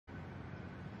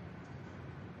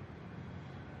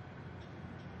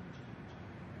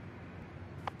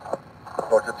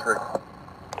Roger 3.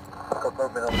 Got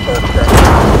movement on first day.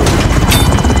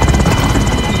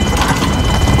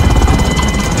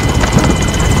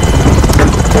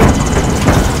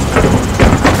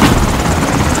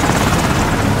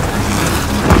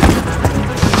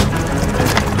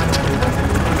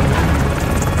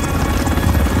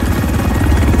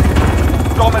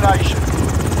 Domination.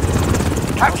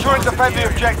 Capture and defend the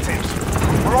objectives.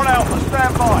 We're on Alpha,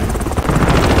 stand by.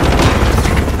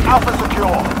 Alpha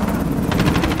secure.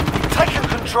 Taking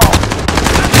control.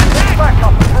 Back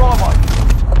up at Bravo.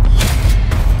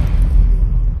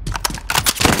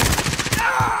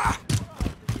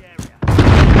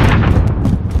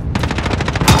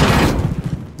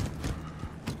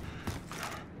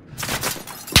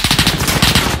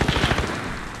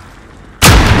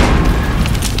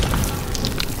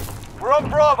 We're on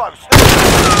Bravo.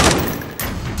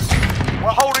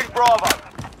 We're holding Bravo.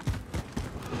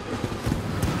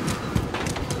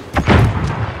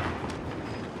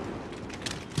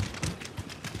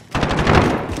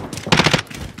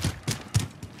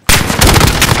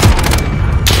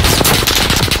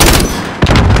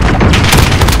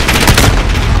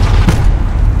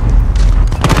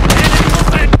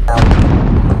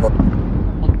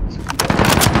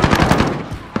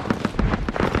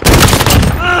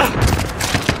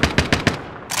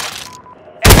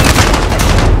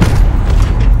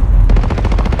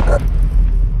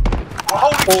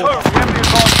 Two, we have the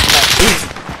advantage.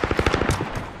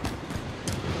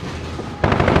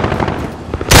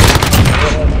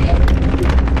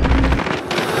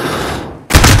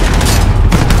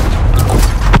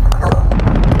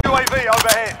 UAV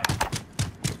overhead.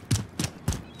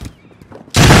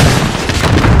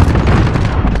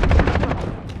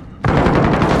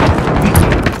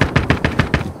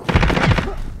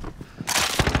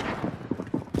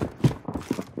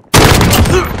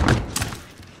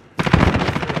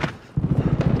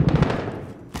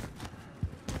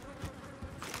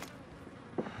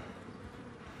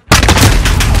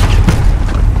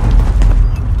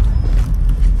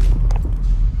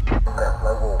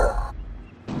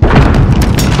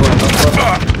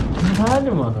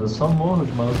 Caralho, mano, eu só morro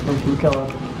de maluco com tudo que é lá.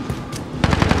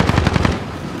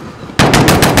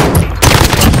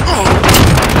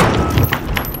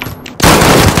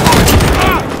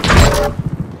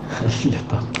 Filha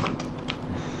da puta.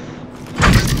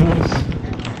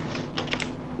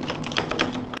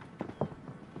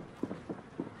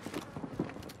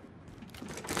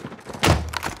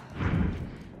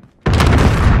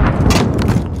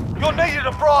 You're needed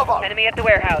at Bravo. Enemy at the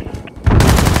warehouse.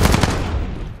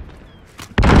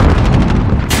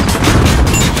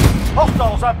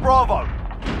 Hostiles at Bravo.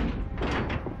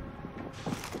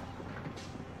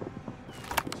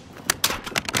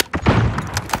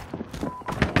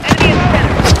 Enemy in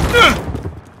the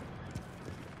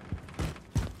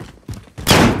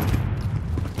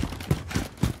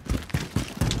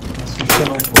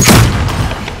center.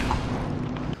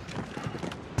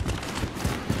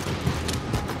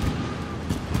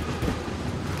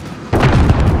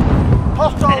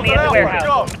 Hostiles Enemy at at the Alpha, warehouse.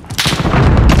 go.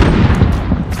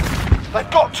 They've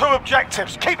got two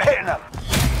objectives. Keep hitting them.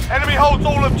 Enemy holds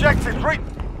all objectives.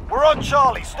 We're on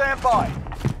Charlie. Stand by.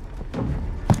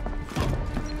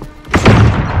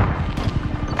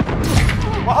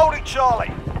 We're holding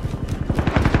Charlie.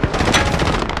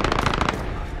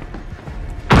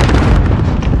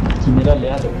 Que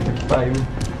miralhada, puta que pariu.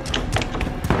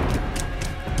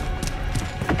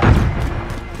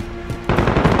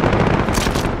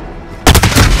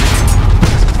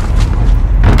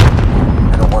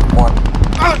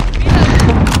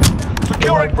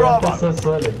 Securing Bravo. Essa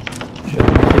olha aqui. Deixa eu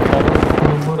ficar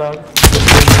no buraco.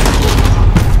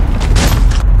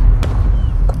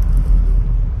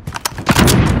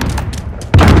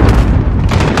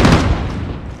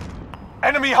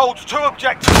 Enemy holds two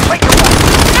objectives. Take them back.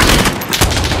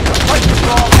 Take the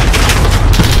Bravo.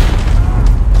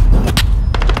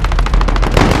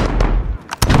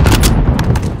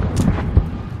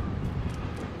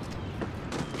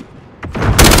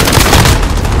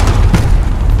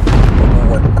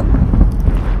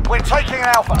 We're taking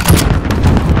Alpha.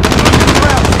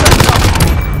 Ground, step up.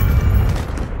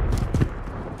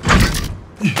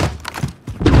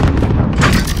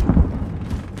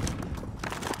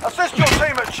 Assist your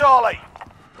team at Charlie.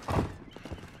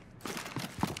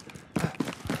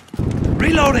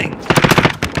 Reloading.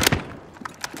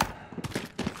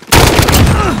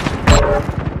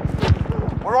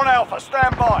 We're on Alpha.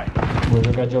 Stand by. Vou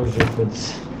jogar de algê,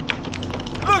 foda-se.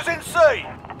 Losing C.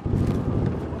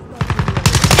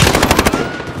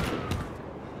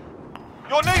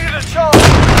 You're needed at Charlie.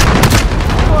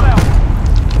 Come on out.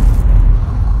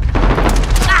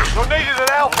 You're needed at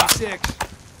sticks.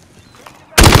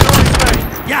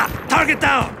 Yeah, target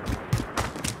down.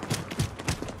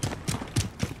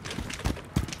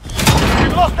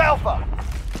 We've lost Alpha.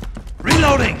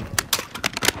 Reloading.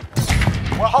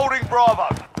 We're holding Bravo.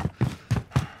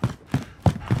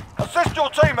 Assist your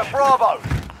team at Bravo.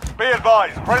 Be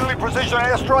advised, friendly precision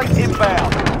airstrike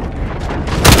inbound.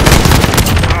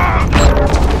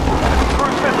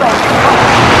 Cruise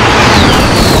missile.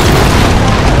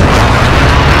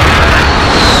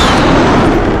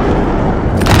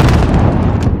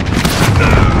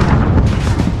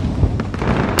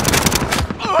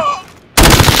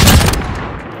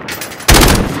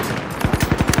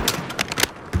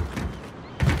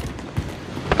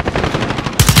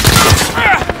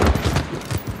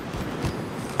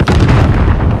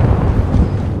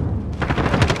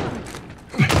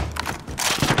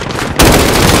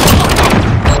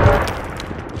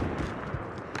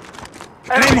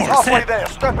 Enemies halfway there,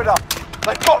 step it up.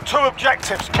 They've got 2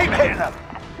 objectives, keep hitting them.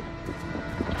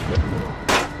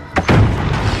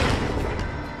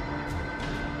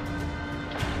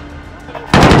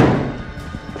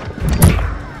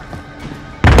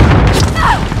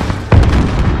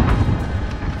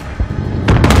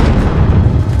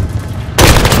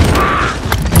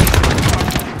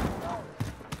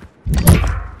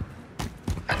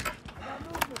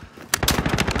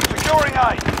 Securing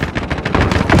A.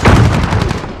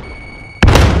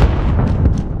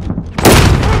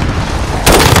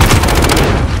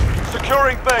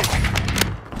 Securing B.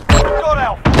 We've got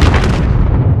Alpha.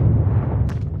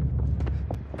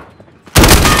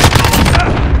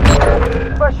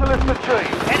 Specialist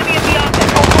achieved. Enemy at the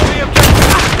office. Hold on the objective.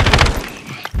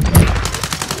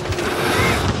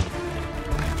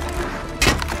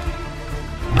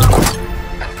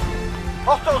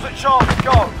 Hostiles at Charlie,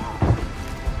 go.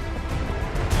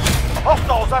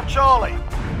 Hostiles have Charlie.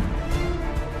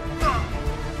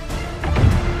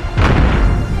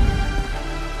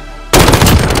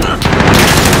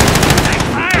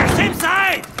 Fire, same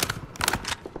side.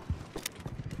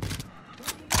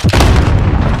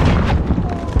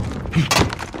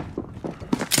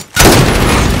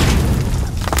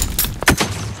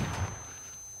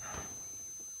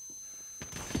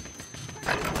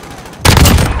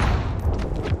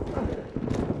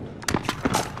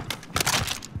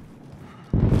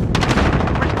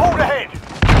 We've pulled ahead.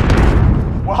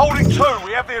 We're holding 2,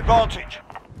 we have the advantage.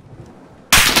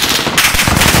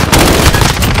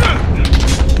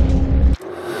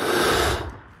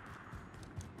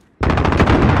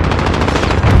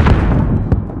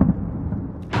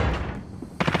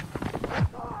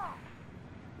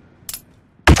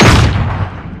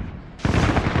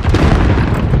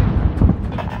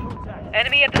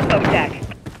 Enemy at the smoke stack.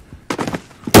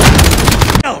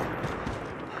 No.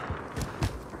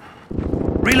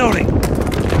 Reloading.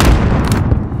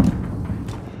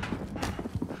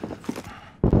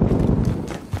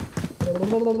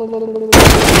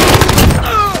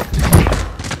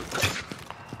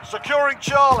 Securing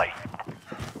Charlie.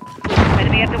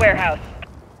 Enemy at the warehouse.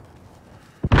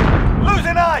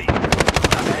 Losing A.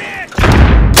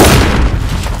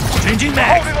 Changing Holding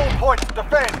back. all points,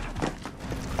 defend.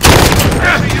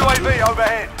 Enemy UAV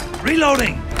overhead.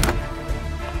 Reloading.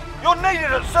 You're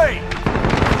needed at sea.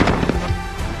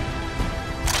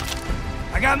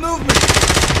 I got movement.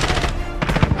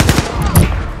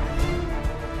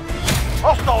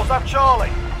 Hostiles have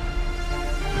Charlie.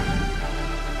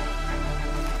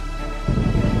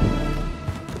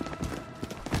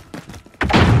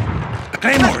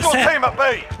 Claymore Assist your set. team at B.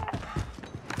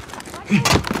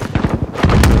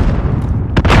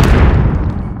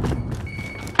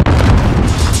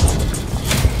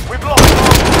 We've lost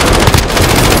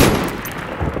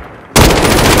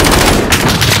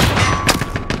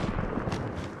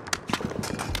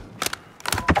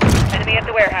Enemy at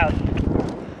the warehouse.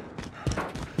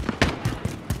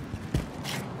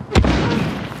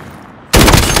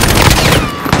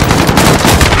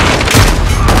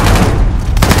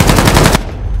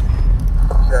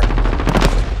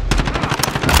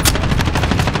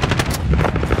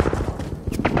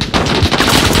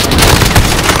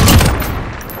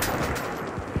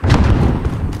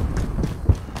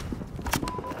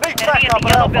 Need Enemy backup at the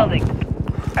at yellow Alpha. building.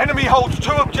 Enemy holds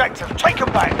 2 objectives, take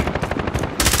them back.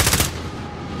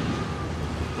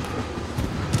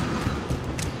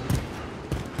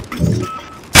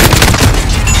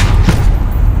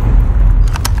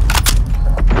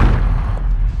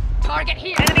 Target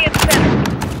here. Enemy at the center.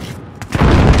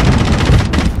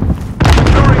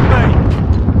 Securing B.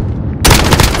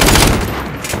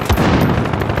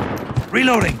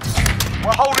 Reloading.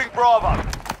 We're holding Bravo.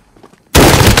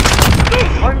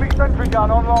 Friendly sentry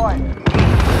gun online.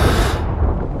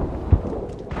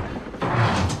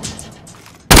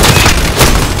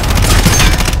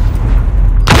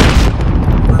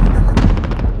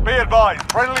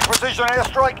 advised. Friendly precision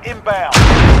airstrike inbound.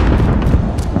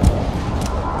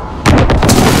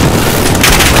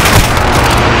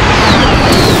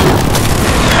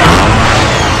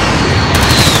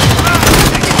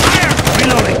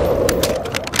 Reloading.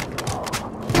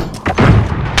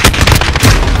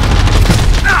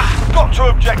 Got two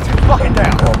objectives. Lock it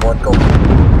down. Come on, go.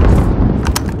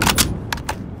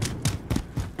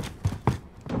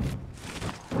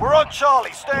 We're on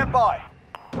Charlie. Stand by.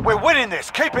 We're winning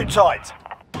this. Keep it tight.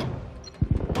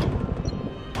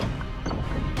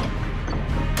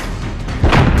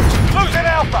 Losing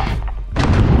Alpha.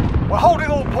 We're holding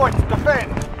all points.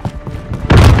 Defend.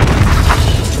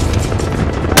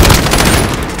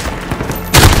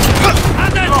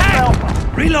 Under Lost attack.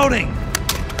 Alpha. Reloading.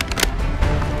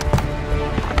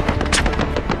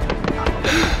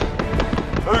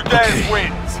 Who dares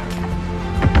wins.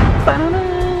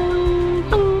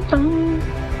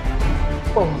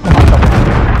 Pô, você mata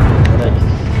muito. Peraí.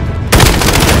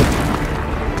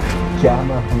 Que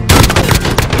arma ruim.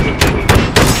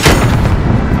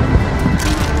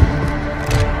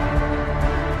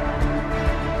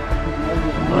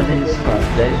 Olha isso, cara.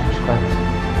 10, 24.